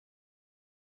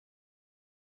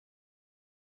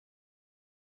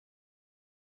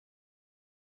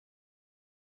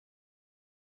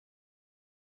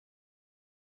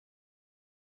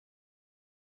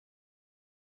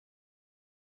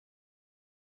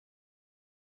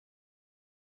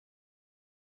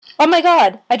Oh my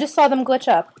god! I just saw them glitch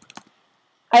up.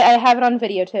 I have it on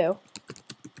video too.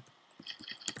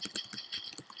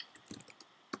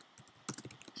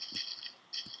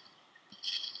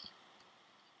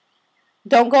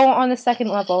 Don't go on the second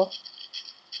level.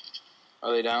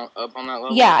 Are they down up on that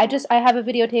level? Yeah, I have a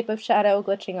videotape of Shadow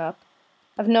glitching up.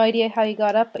 I have no idea how he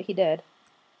got up, but he did.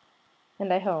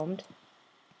 And I homed.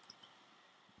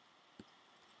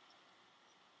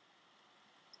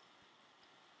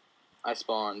 I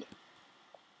spawned.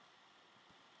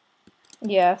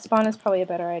 Yeah, spawn is probably a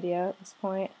better idea at this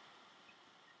point.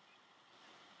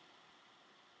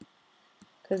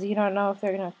 Because you don't know if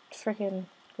they're gonna frickin'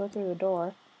 go through the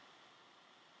door.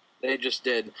 They just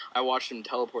did. I watched them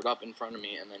teleport up in front of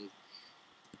me and then...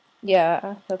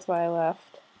 Yeah, that's why I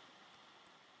left.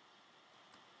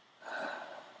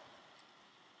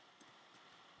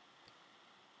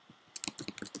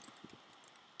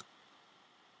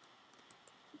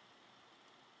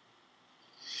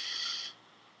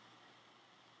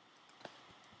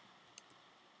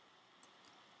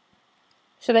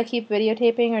 Should I keep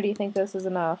videotaping, or do you think this is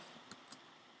enough?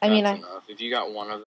 That's enough. If you got one of